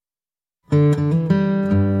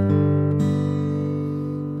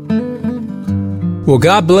Well,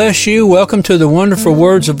 God bless you. Welcome to the Wonderful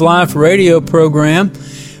Words of Life radio program.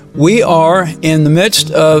 We are in the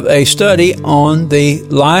midst of a study on the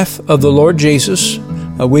life of the Lord Jesus.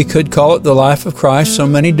 We could call it the life of Christ, so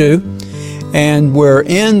many do. And we're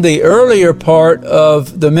in the earlier part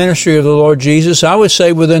of the ministry of the Lord Jesus, I would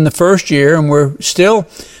say within the first year, and we're still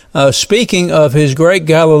speaking of his great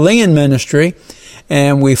Galilean ministry.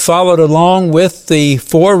 And we followed along with the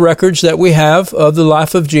four records that we have of the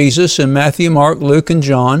life of Jesus in Matthew, Mark, Luke, and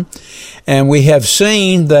John. And we have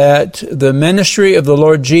seen that the ministry of the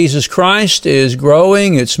Lord Jesus Christ is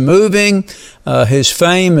growing, it's moving, his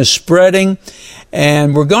fame is spreading.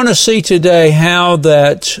 And we're going to see today how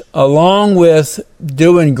that, along with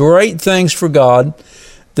doing great things for God,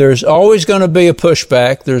 there's always going to be a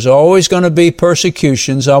pushback. There's always going to be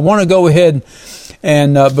persecutions. I want to go ahead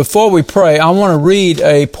and before we pray, I want to read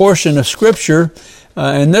a portion of Scripture.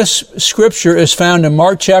 And this Scripture is found in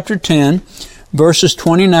Mark chapter 10, verses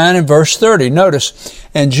 29 and verse 30. Notice,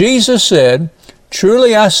 and Jesus said,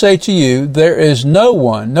 "Truly I say to you, there is no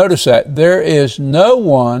one," notice that, "there is no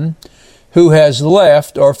one who has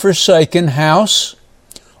left or forsaken house,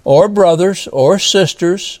 or brothers, or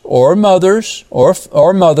sisters, or mothers,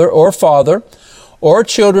 or mother, or father, or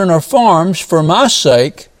children, or farms, for my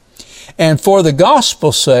sake, and for the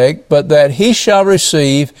gospel's sake, but that he shall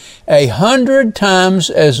receive 100 times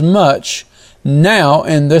as much now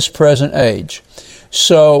in this present age."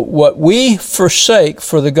 So what we forsake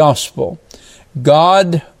for the gospel,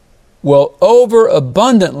 God will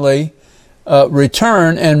overabundantly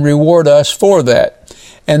return and reward us for that.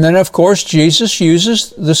 And then, of course, Jesus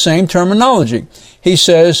uses the same terminology. He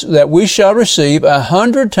says that we shall receive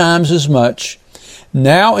 100 times as much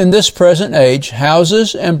now in this present age,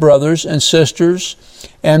 houses and brothers and sisters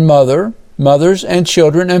and mothers and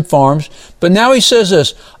children and farms. But now he says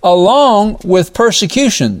this, along with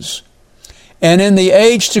persecutions, and in the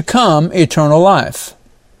age to come, eternal life.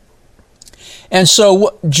 And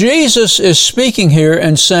so Jesus is speaking here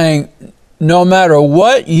and saying, no matter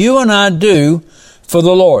what you and I do for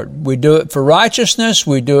the Lord, we do it for righteousness,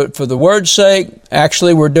 we do it for the word's sake,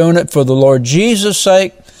 actually we're doing it for the Lord Jesus'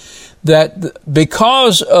 sake, that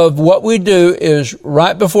because of what we do is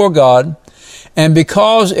right before God, and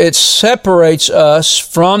because it separates us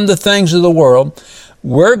from the things of the world,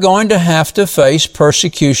 we're going to have to face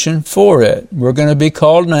persecution for it. We're going to be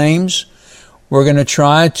called names. We're going to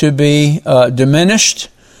try to be diminished,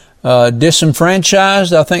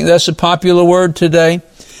 disenfranchised. I think that's a popular word today.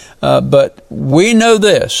 But we know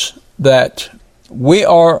this, that we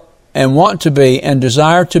are and want to be and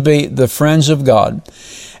desire to be the friends of God.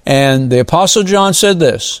 And the Apostle John said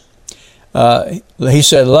this. He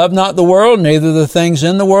said, "Love not the world, neither the things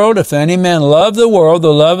in the world. If any man love the world,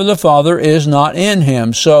 the love of the Father is not in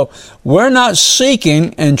him." So we're not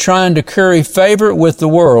seeking and trying to curry favor with the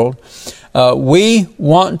world. We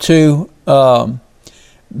want to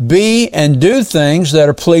be and do things that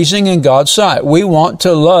are pleasing in God's sight. We want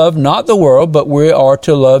to love not the world, but we are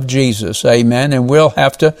to love Jesus. Amen. And we'll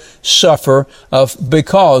have to suffer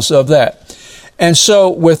because of that. And so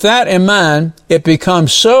with that in mind, it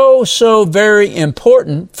becomes so very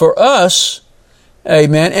important for us,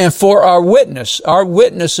 amen, and for our witness. Our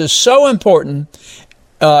witness is so important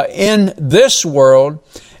in this world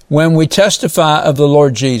when we testify of the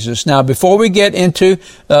Lord Jesus. Now, before we get into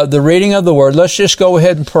the reading of the Word, let's just go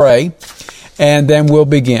ahead and pray, and then we'll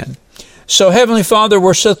begin. So, Heavenly Father,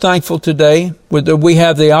 we're so thankful today that we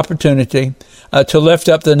have the opportunity to lift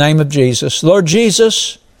up the name of Jesus. Lord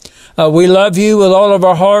Jesus, we love you with all of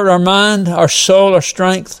our heart, our mind, our soul, our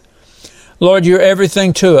strength. Lord, you're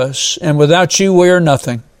everything to us, and without you, we are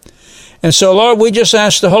nothing. And so, Lord, we just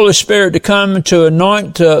ask the Holy Spirit to come to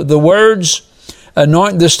anoint the words,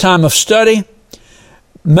 anoint this time of study,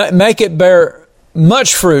 make it bear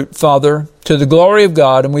much fruit, Father, to the glory of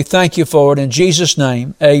God, and we thank you for it in Jesus'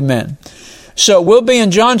 name. Amen. So we'll be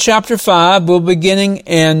in John chapter 5. We'll be beginning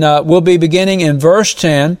in verse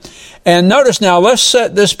 10. And notice now, let's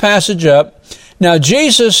set this passage up. Now,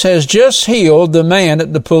 Jesus has just healed the man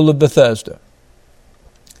at the pool of Bethesda.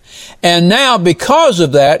 And now, because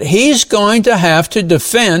of that, he's going to have to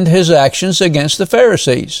defend his actions against the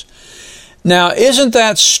Pharisees. Now, isn't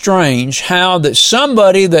that strange how that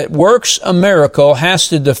somebody that works a miracle has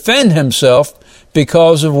to defend himself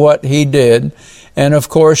because of what he did? And of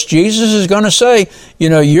course, Jesus is going to say,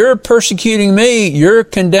 you're persecuting me, you're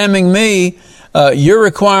condemning me, you're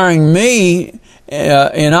requiring me,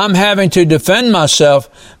 and I'm having to defend myself.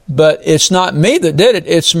 but it's not me that did it,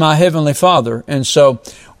 it's my Heavenly Father. And so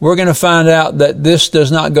we're going to find out that this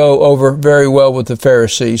does not go over very well with the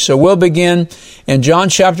Pharisees. So we'll begin in John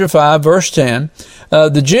chapter 5, verse 10.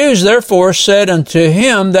 The Jews therefore said unto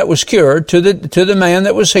him that was cured, to the man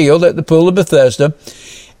that was healed at the pool of Bethesda,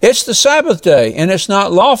 it's the Sabbath day, and it's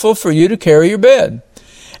not lawful for you to carry your bed.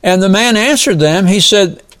 And the man answered them, he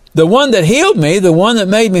said, the one that healed me, the one that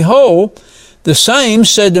made me whole, the same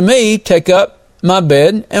said to me, take up my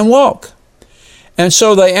bed and walk. And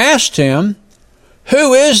so they asked him,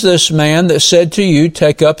 who is this man that said to you,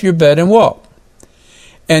 take up your bed and walk?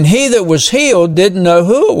 And he that was healed didn't know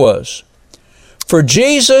who it was, for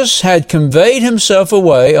Jesus had conveyed himself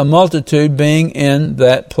away, a multitude being in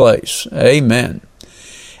that place. Amen.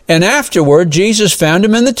 And afterward Jesus found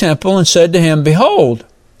him in the temple and said to him, behold,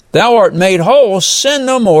 thou art made whole, sin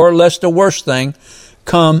no more, lest a worse thing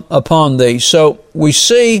come upon thee. So we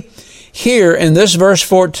see here in this verse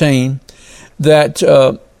 14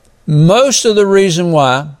 that most of the reason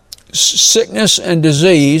why sickness and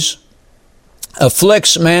disease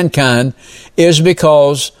afflicts mankind is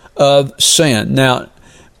because of sin. Now,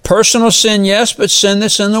 personal sin, yes, but sin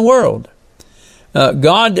that's in the world.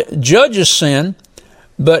 God judges sin,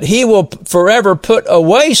 but he will forever put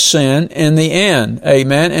away sin in the end.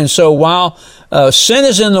 Amen. And so while sin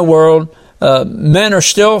is in the world, men are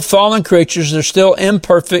still fallen creatures. They're still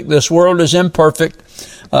imperfect. This world is imperfect.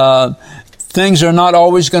 Things are not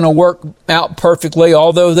always going to work out perfectly,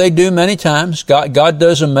 although they do many times. God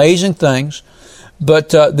does amazing things. But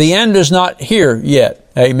the end is not here yet.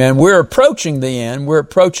 Amen. We're approaching the end. We're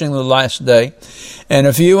approaching the last day. And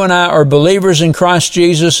if you and I are believers in Christ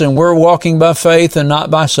Jesus and we're walking by faith and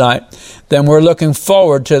not by sight, then we're looking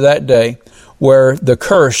forward to that day where the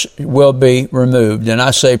curse will be removed. And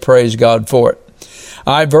I say praise God for it.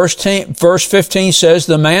 All right, verse 15 says,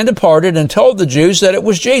 the man departed and told the Jews that it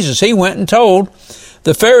was Jesus. He went and told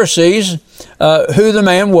the Pharisees who the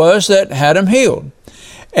man was that had him healed.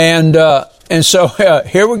 And so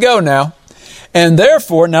here we go now. And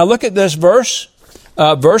therefore, now look at this verse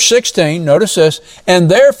 16. Notice this. And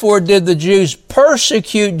therefore did the Jews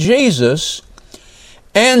persecute Jesus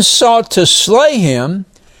and sought to slay him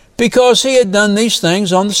because he had done these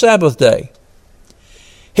things on the Sabbath day.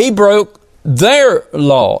 He broke their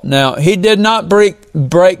law. Now, he did not break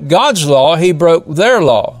God's law. He broke their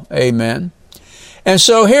law. Amen. And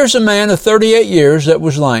so here's a man of 38 years that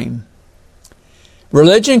was lame.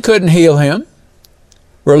 Religion couldn't heal him.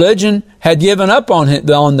 Religion had given up on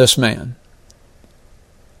this man.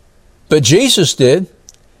 But Jesus did.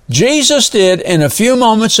 Jesus did in a few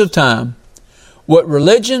moments of time what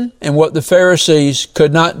religion and what the Pharisees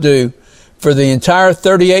could not do for the entire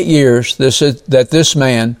 38 years that this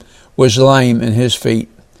man was lame in his feet.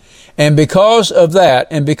 And because of that,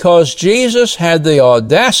 and because Jesus had the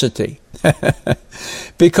audacity,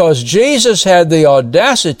 because Jesus had the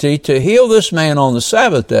audacity to heal this man on the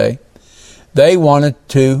Sabbath day, they wanted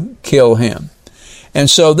to kill him. And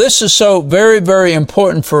so this is so very, very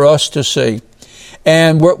important for us to see.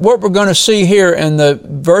 And what we're going to see here in the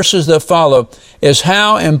verses that follow is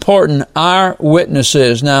how important our witness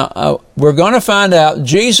is. Now, we're going to find out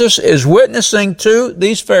Jesus is witnessing to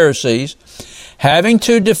these Pharisees, having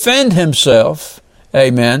to defend himself.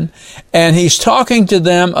 Amen. And he's talking to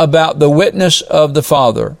them about the witness of the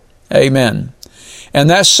Father. Amen. And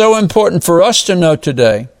that's so important for us to know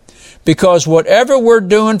today, because whatever we're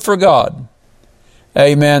doing for God,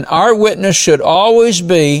 amen, our witness should always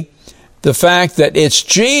be the fact that it's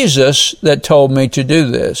Jesus that told me to do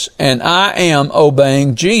this, and I am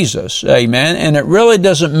obeying Jesus. Amen. And it really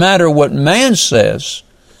doesn't matter what man says,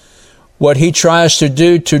 what he tries to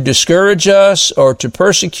do to discourage us or to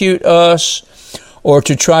persecute us, or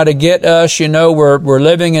to try to get us. You know, we're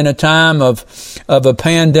living in a time of a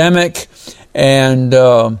pandemic,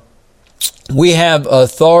 and we have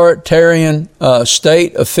authoritarian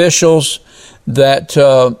state officials that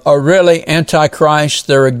are really anti-Christ.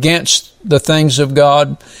 They're against the things of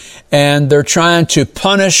God, and they're trying to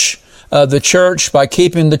punish the church by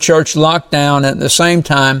keeping the church locked down. At the same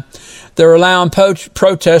time, they're allowing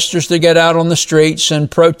protesters to get out on the streets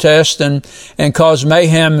and protest and cause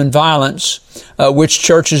mayhem and violence, which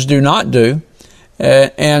churches do not do.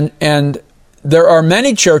 And there are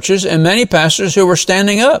many churches and many pastors who are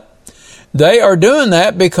standing up. They are doing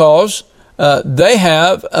that because they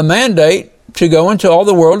have a mandate to go into all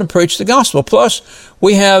the world and preach the gospel. Plus,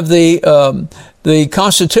 we have the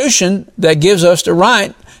Constitution that gives us the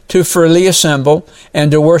right to freely assemble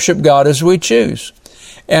and to worship God as we choose.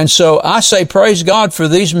 And so I say praise God for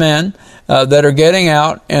these men that are getting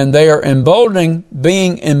out, and they are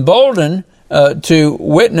being emboldened to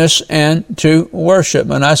witness and to worship.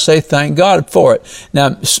 And I say thank God for it.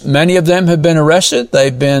 Now, many of them have been arrested.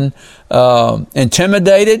 They've been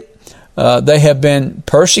intimidated. They have been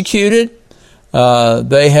persecuted.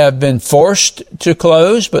 They have been forced to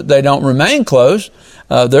close, but they don't remain closed.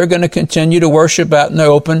 They're going to continue to worship out in the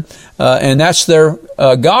open, and that's their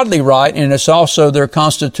godly right, and it's also their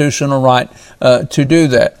constitutional right to do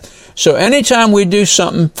that. So anytime we do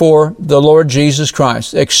something for the Lord Jesus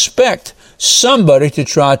Christ, expect somebody to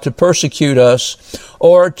try to persecute us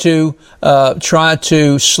or to try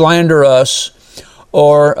to slander us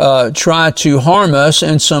or try to harm us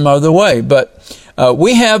in some other way. But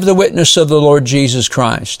we have the witness of the Lord Jesus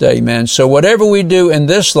Christ. Amen. So whatever we do in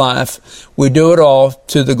this life, we do it all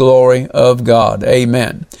to the glory of God.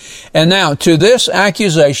 Amen. And now to this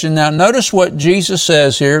accusation, now notice what Jesus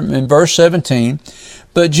says here in verse 17.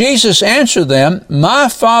 But Jesus answered them, my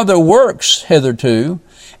Father works hitherto,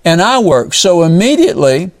 and I work. So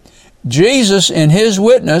immediately, Jesus in his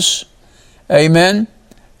witness, amen,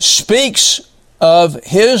 speaks of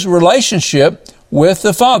his relationship with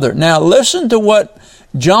the Father. Now listen to what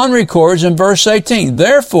John records in verse 18.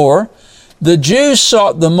 Therefore, the Jews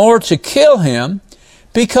sought the more to kill him,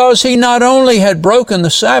 because he not only had broken the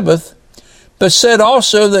Sabbath, but said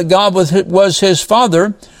also that God was his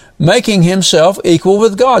Father, making himself equal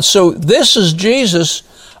with God. So this is Jesus'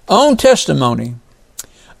 own testimony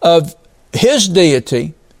of his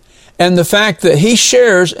deity and the fact that he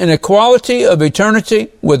shares an equality of eternity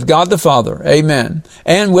with God the Father. Amen.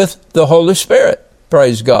 And with the Holy Spirit.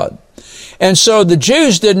 Praise God. And so the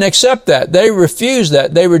Jews didn't accept that. They refused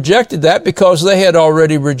that. They rejected that because they had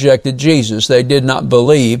already rejected Jesus. They did not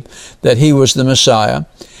believe that he was the Messiah.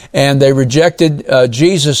 And they rejected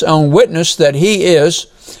Jesus' own witness that he is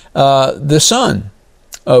the Son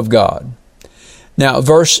of God. Now,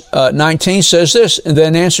 verse 19 says this, and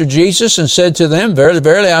then answered Jesus and said to them, verily,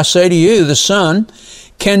 verily, I say to you, the Son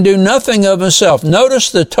can do nothing of himself.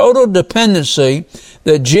 Notice the total dependency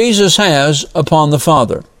that Jesus has upon the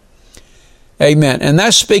Father. Amen. And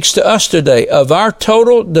that speaks to us today of our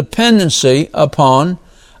total dependency upon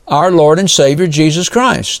our Lord and Savior, Jesus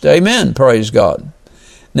Christ. Amen. Praise God.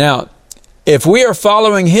 Now, if we are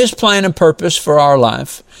following his plan and purpose for our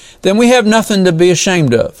life, then we have nothing to be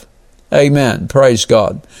ashamed of. Amen. Praise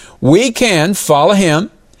God. We can follow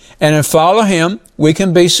him, and in follow him, we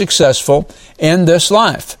can be successful in this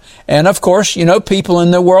life. And of course, you know, people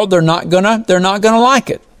in the world, they're not gonna like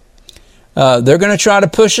it. They're gonna try to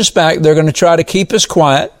push us back. They're gonna try to keep us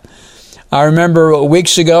quiet. I remember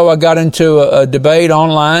weeks ago, I got into a debate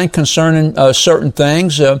online concerning certain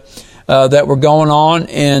things that were going on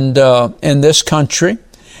in this country.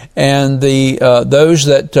 And those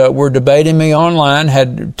that were debating me online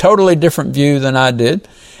had a totally different view than I did.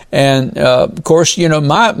 And of course, you know,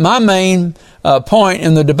 my main point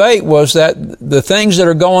in the debate was that the things that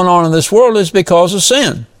are going on in this world is because of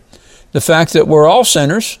sin. The fact that we're all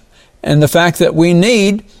sinners, and the fact that we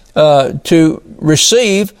need to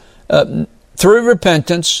receive through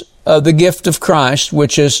repentance the gift of Christ,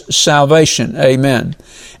 which is salvation. Amen.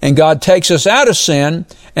 And God takes us out of sin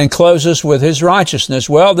and clothes us with his righteousness.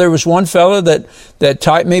 Well, there was one fellow that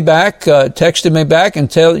typed me back, texted me back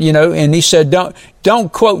and he said,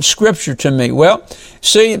 don't quote scripture to me. Well,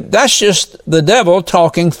 see, that's just the devil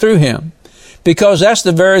talking through him, because that's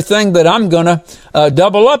the very thing that I'm going to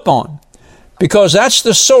double up on. Because that's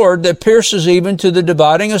the sword that pierces even to the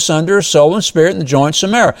dividing asunder of soul and spirit and the joints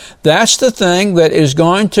and marrow. That's the thing that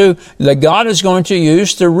God is going to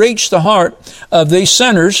use to reach the heart of these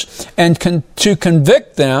sinners and to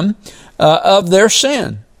convict them of their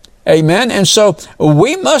sin. Amen. And so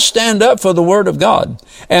we must stand up for the Word of God.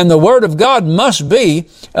 And the Word of God must be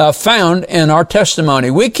found in our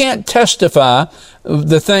testimony. We can't testify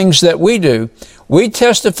the things that we do. We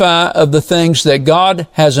testify of the things that God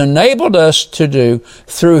has enabled us to do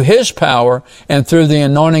through his power and through the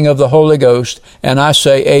anointing of the Holy Ghost. And I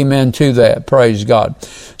say amen to that. Praise God.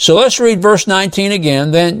 So let's read verse 19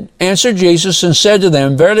 again. Then answered Jesus and said to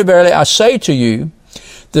them, verily, verily, I say to you,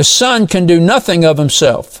 the Son can do nothing of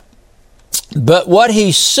himself, but what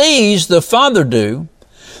he sees the Father do,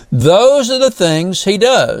 those are the things he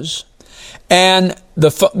does. And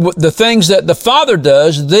the things that the Father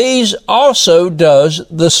does, these also does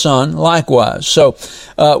the Son likewise. So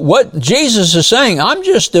what Jesus is saying, I'm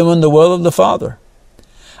just doing the will of the Father.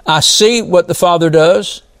 I see what the Father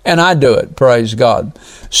does, and I do it. Praise God.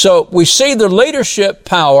 So we see the leadership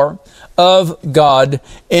power of God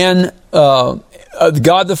in God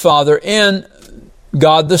the Father, in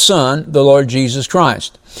God the Son, the Lord Jesus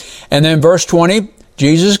Christ. And then verse 20,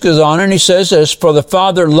 Jesus goes on and he says this, for the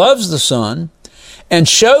Father loves the Son and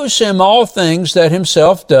shows him all things that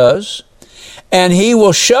himself does, and he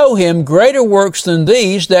will show him greater works than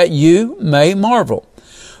these, that you may marvel.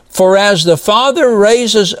 For as the Father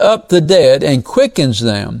raises up the dead and quickens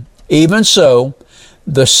them, even so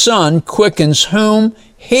the Son quickens whom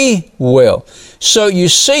he will. So you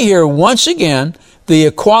see here once again the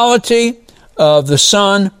equality of the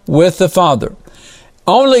Son with the Father.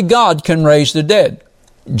 Only God can raise the dead.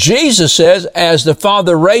 Jesus says, as the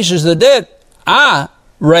Father raises the dead, I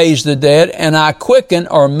raise the dead, and I quicken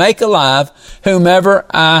or make alive whomever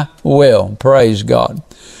I will. Praise God.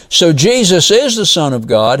 So Jesus is the Son of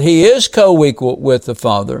God. He is co-equal with the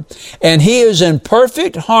Father, and he is in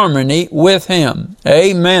perfect harmony with him.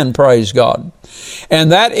 Amen. Praise God.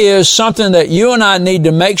 And that is something that you and I need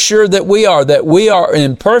to make sure that we are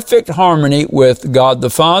in perfect harmony with God the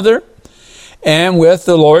Father and with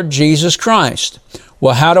the Lord Jesus Christ.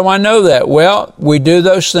 Well, how do I know that? Well, we do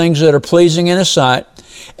those things that are pleasing in His sight,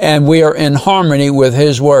 and we are in harmony with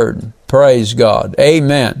His Word. Praise God.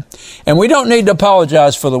 Amen. And we don't need to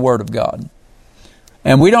apologize for the Word of God.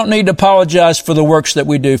 And we don't need to apologize for the works that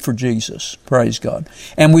we do for Jesus. Praise God.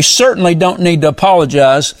 And we certainly don't need to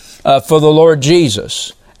apologize for the Lord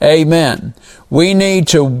Jesus. Amen. We need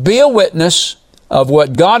to be a witness of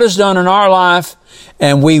what God has done in our life,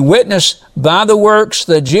 and we witness by the works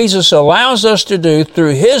that Jesus allows us to do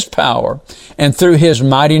through His power and through His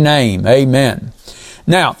mighty name. Amen.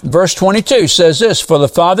 Now, verse 22 says this, for the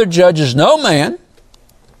Father judges no man,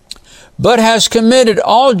 but has committed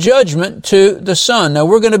all judgment to the Son. Now,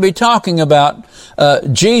 we're going to be talking about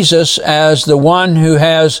Jesus as the one who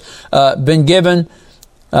has been given,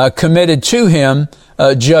 committed to Him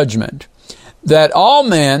judgment. That all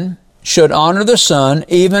men should honor the Son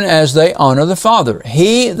even as they honor the Father.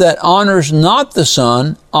 He that honors not the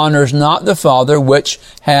Son honors not the Father which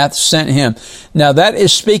hath sent him. Now that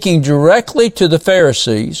is speaking directly to the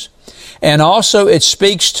Pharisees, and also it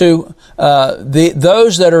speaks to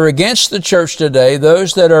those that are against the church today,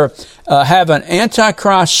 those that are have an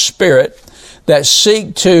antichrist spirit that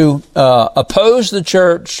seek to oppose the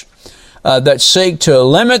church, that seek to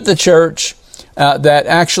limit the church, that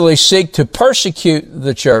actually seek to persecute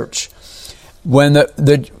the church. When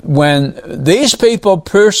these people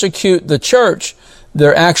persecute the church,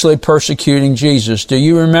 they're actually persecuting Jesus. Do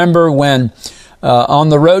you remember when on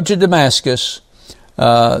the road to Damascus,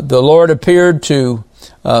 the Lord appeared to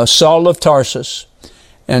Saul of Tarsus,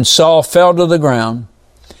 and Saul fell to the ground,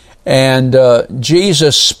 and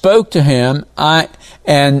Jesus spoke to him.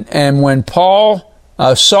 And when Saul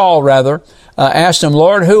asked him,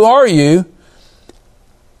 Lord, who are you?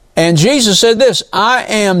 And Jesus said this, I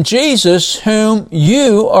am Jesus whom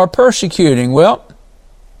you are persecuting. Well,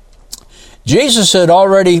 Jesus had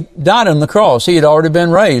already died on the cross. He had already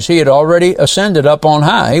been raised. He had already ascended up on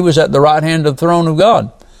high. He was at the right hand of the throne of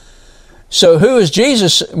God. So who is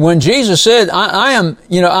Jesus? When Jesus said, I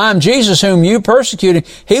am Jesus whom you persecuting,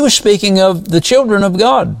 He was speaking of the children of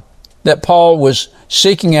God that Paul was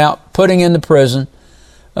seeking out, putting into prison,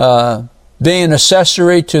 being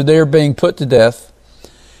accessory to their being put to death.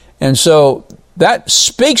 And so that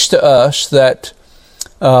speaks to us that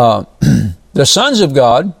the sons of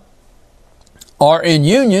God are in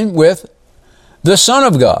union with the Son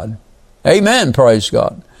of God. Amen. Praise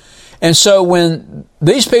God. And so when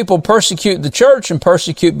these people persecute the church and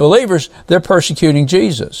persecute believers, they're persecuting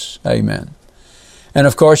Jesus. Amen. And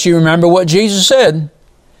of course, you remember what Jesus said.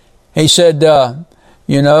 He said,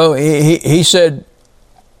 he said,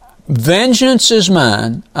 vengeance is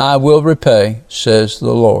mine, I will repay, says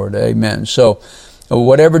the Lord. Amen. So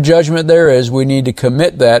whatever judgment there is, we need to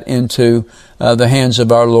commit that into the hands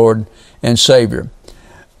of our Lord and Savior.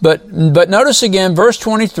 But notice again, verse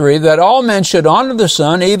 23, that all men should honor the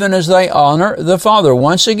Son even as they honor the Father.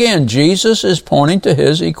 Once again, Jesus is pointing to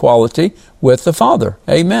His equality with the Father.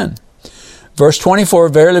 Amen. Verse 24,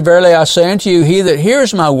 verily, verily, I say unto you, he that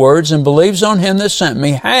hears my words and believes on Him that sent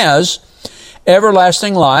me has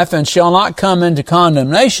everlasting life, and shall not come into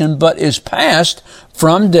condemnation, but is passed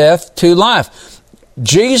from death to life.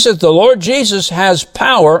 Jesus, the Lord Jesus, has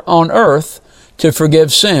power on earth to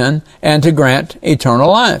forgive sin and to grant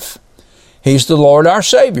eternal life. He's the Lord our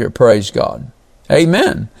Savior, praise God.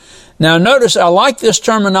 Amen. Now notice, I like this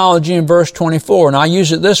terminology in verse 24, and I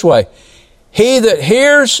use it this way. He that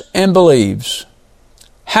hears and believes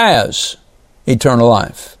has eternal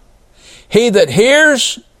life. He that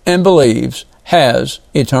hears and believes has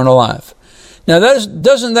eternal life. Now,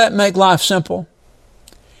 doesn't that make life simple?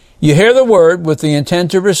 You hear the word with the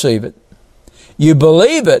intent to receive it. You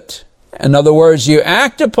believe it. In other words, you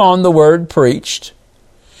act upon the word preached.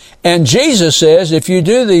 And Jesus says, if you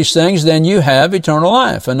do these things, then you have eternal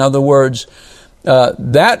life. In other words,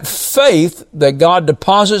 that faith that God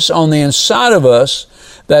deposits on the inside of us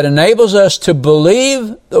that enables us to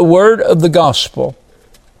believe the word of the gospel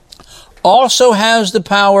also has the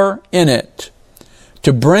power in it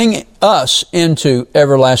to bring us into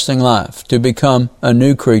everlasting life, to become a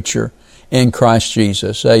new creature in Christ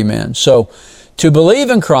Jesus. Amen. So, to believe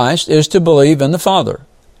in Christ is to believe in the Father.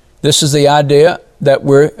 This is the idea that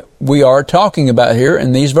we are talking about here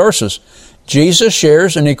in these verses. Jesus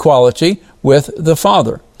shares an equality with the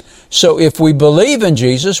Father. So if we believe in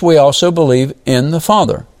Jesus, we also believe in the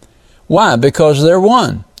Father. Why? Because they're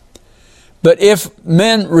one. But if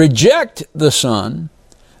men reject the Son,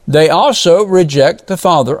 they also reject the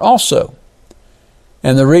Father also.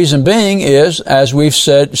 And the reason being is, as we've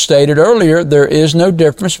stated earlier, there is no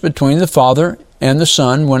difference between the Father and the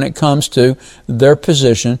Son when it comes to their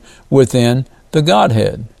position within the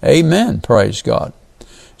Godhead. Amen. Praise God.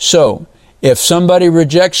 So, if somebody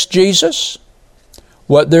rejects Jesus,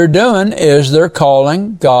 what they're doing is they're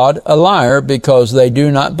calling God a liar because they do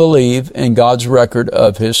not believe in God's record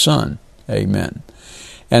of His Son. Amen.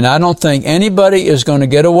 And I don't think anybody is going to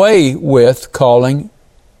get away with calling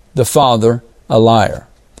the Father a liar.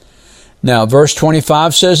 Now, verse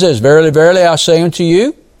 25 says this, Verily, verily, I say unto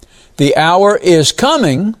you, the hour is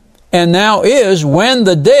coming, and now is, when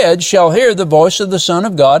the dead shall hear the voice of the Son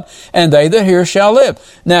of God, and they that hear shall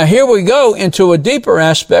live. Now, here we go into a deeper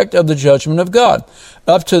aspect of the judgment of God.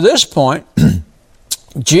 Up to this point,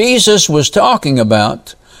 Jesus was talking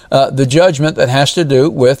about the judgment that has to do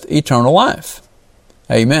with eternal life.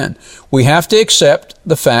 Amen. We have to accept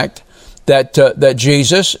the fact that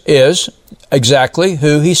Jesus is exactly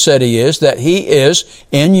who He said He is, that He is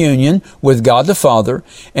in union with God the Father,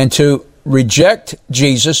 and to reject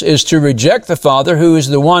Jesus is to reject the Father, who is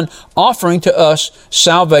the one offering to us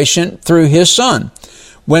salvation through His Son.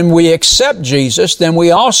 When we accept Jesus, then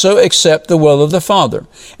we also accept the will of the Father.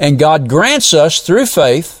 And God grants us, through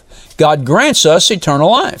faith, God grants us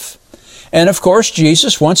eternal life. And of course,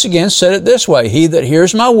 Jesus once again said it this way, He that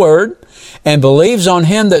hears my word and believes on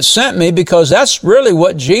Him that sent me, because that's really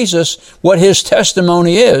what His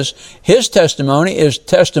testimony is. His testimony is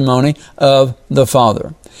testimony of the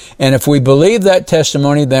Father. And if we believe that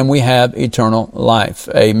testimony, then we have eternal life.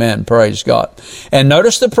 Amen. Praise God. And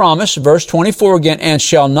notice the promise, verse 24 again, and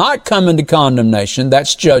shall not come into condemnation,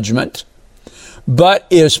 that's judgment, but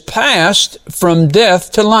is passed from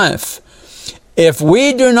death to life. If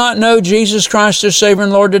we do not know Jesus Christ as Savior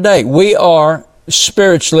and Lord today, we are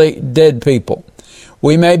spiritually dead people.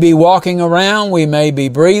 We may be walking around, we may be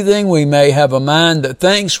breathing, we may have a mind that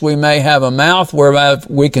thinks, we may have a mouth where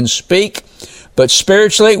we can speak, but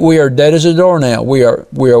spiritually we are dead as a doornail. We are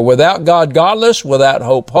without God godless, without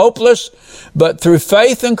hope hopeless, but through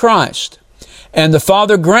faith in Christ and the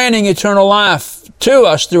Father granting eternal life to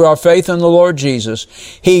us through our faith in the Lord Jesus,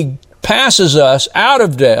 He passes us out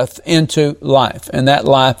of death into life. And that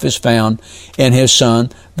life is found in His Son,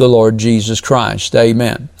 the Lord Jesus Christ.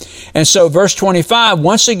 Amen. And so verse 25,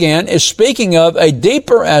 once again, is speaking of a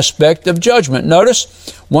deeper aspect of judgment.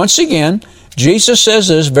 Notice, once again, Jesus says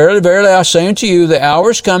this, Verily, verily, I say unto you, the hour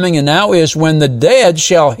is coming, and now is, when the dead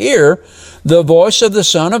shall hear the voice of the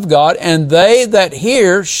Son of God, and they that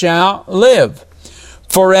hear shall live.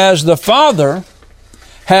 For as the Father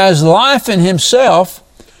has life in Himself,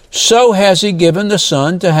 so has He given the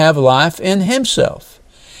Son to have life in Himself,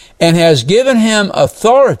 and has given Him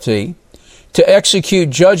authority to execute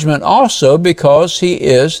judgment also, because He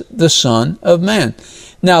is the Son of Man.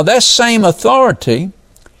 Now, that same authority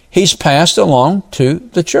He's passed along to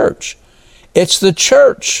the church. It's the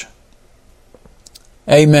church,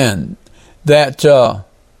 amen, that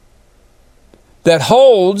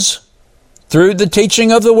holds, through the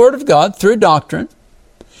teaching of the Word of God, through doctrine,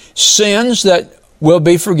 sins that will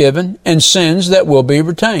be forgiven and sins that will be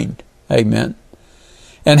retained. Amen.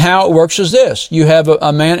 And how it works is this. You have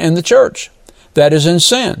a man in the church that is in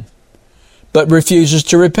sin, but refuses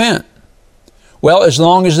to repent. Well, as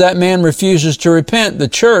long as that man refuses to repent, the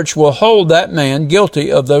church will hold that man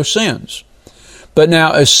guilty of those sins. But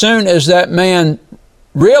now, as soon as that man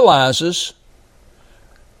realizes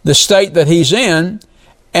the state that he's in,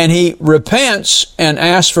 and he repents and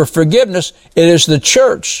asks for forgiveness, it is the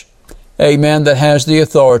church, amen, that has the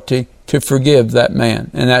authority to forgive that man.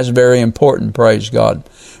 And that's very important, praise God.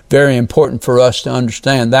 Very important for us to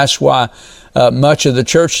understand. That's why much of the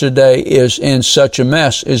church today is in such a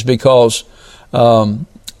mess, is because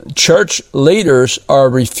church leaders are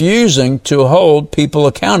refusing to hold people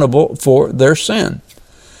accountable for their sin.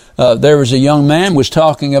 There was a young man was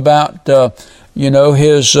talking about,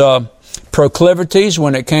 his proclivities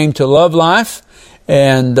when it came to love life,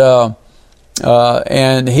 and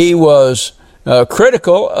he was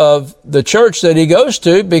critical of the church that he goes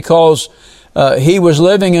to because he was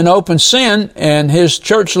living in open sin, and his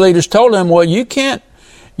church leaders told him, well, you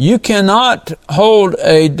cannot hold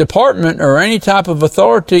a department or any type of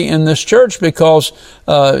authority in this church because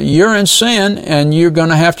you're in sin and you're going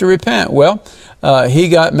to have to repent. Well, he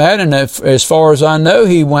got mad, and as far as I know,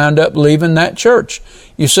 he wound up leaving that church.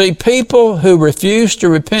 You see, people who refuse to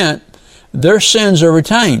repent, their sins are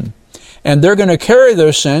retained, and they're going to carry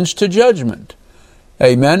those sins to judgment.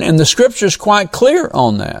 Amen. And the Scripture's quite clear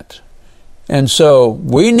on that. And so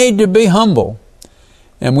we need to be humble,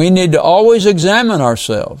 and we need to always examine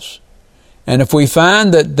ourselves. And if we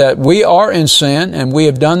find that we are in sin and we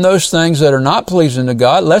have done those things that are not pleasing to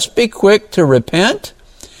God, let's be quick to repent,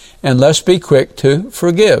 and let's be quick to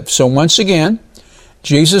forgive. So once again,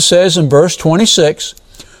 Jesus says in verse 26,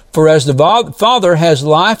 for as the Father has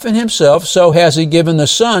life in himself, so has he given the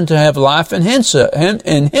Son to have life in himself,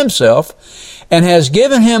 and has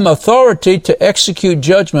given him authority to execute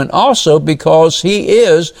judgment also, because he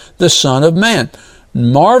is the Son of Man.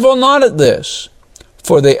 Marvel not at this,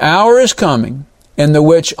 for the hour is coming, in the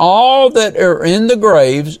which all that are in the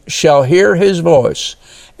graves shall hear his voice,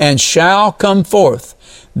 and shall come forth,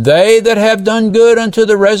 they that have done good unto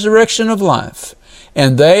the resurrection of life,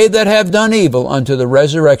 and they that have done evil unto the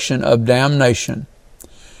resurrection of damnation.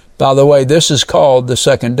 By the way, this is called the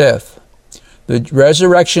second death. The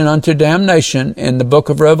resurrection unto damnation in the book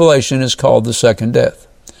of Revelation is called the second death.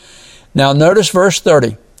 Now notice verse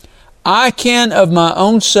 30. I can of my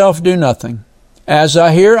own self do nothing. As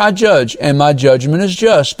I hear, I judge, and my judgment is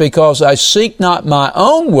just, because I seek not my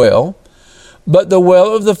own will, but the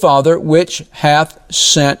will of the Father which hath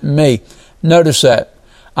sent me. Notice that.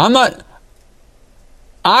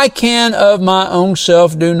 I can of my own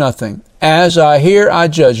self do nothing. As I hear, I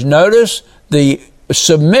judge. Notice the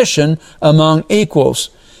submission among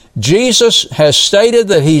equals. Jesus has stated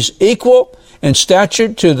that he's equal in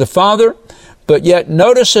stature to the Father, but yet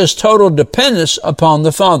notice his total dependence upon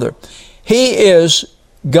the Father. He is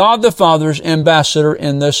God the Father's ambassador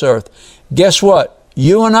in this earth. Guess what?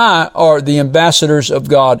 You and I are the ambassadors of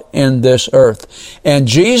God in this earth. And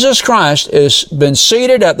Jesus Christ has been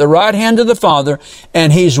seated at the right hand of the Father,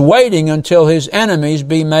 and he's waiting until his enemies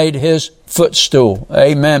be made his footstool.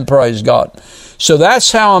 Amen. Praise God. So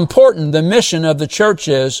that's how important the mission of the church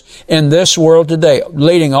is in this world today,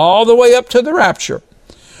 leading all the way up to the rapture.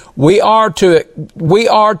 We are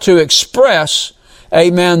to express,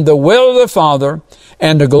 amen, the will of the Father,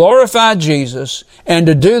 and to glorify Jesus, and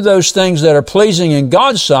to do those things that are pleasing in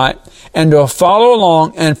God's sight, and to follow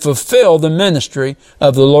along and fulfill the ministry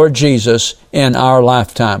of the Lord Jesus in our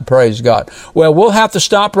lifetime. Praise God. Well, we'll have to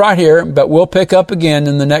stop right here, but we'll pick up again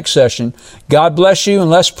in the next session. God bless you, and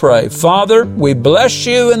let's pray. Father, we bless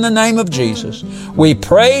you in the name of Jesus. We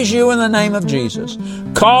praise you in the name of Jesus.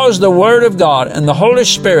 Cause the Word of God and the Holy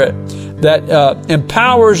Spirit that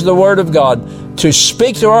empowers the Word of God to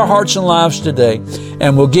speak to our hearts and lives today,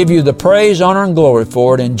 and we'll give you the praise, honor, and glory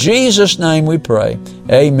for it. In Jesus' name we pray.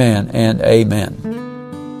 Amen and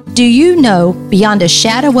amen. Do you know beyond a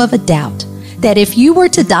shadow of a doubt that if you were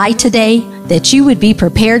to die today, that you would be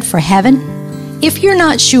prepared for heaven? If you're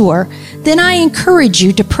not sure, then I encourage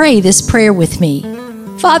you to pray this prayer with me.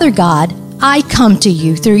 Father God, I come to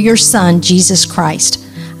you through your Son, Jesus Christ.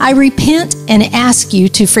 I repent and ask you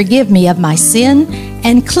to forgive me of my sin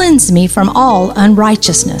and cleanse me from all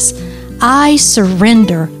unrighteousness. I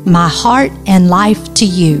surrender my heart and life to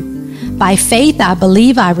you. By faith, I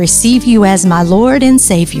believe I receive you as my Lord and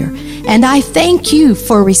Savior, and I thank you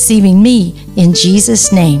for receiving me in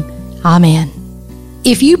Jesus' name. Amen.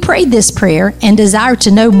 If you prayed this prayer and desire to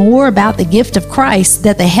know more about the gift of Christ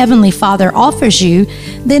that the Heavenly Father offers you,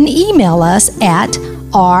 then email us at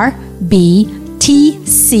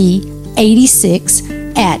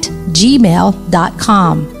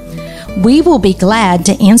rbtc86@gmail.com. We will be glad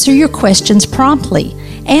to answer your questions promptly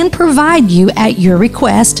and provide you at your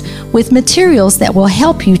request with materials that will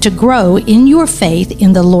help you to grow in your faith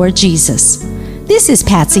in the Lord Jesus. This is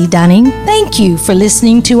Patsy Dunning. Thank you for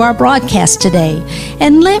listening to our broadcast today.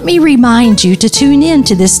 And let me remind you to tune in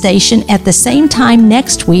to this station at the same time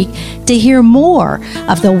next week to hear more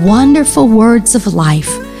of the wonderful words of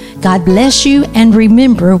life. God bless you, and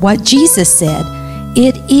remember what Jesus said,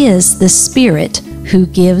 it is the Spirit who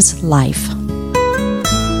gives life.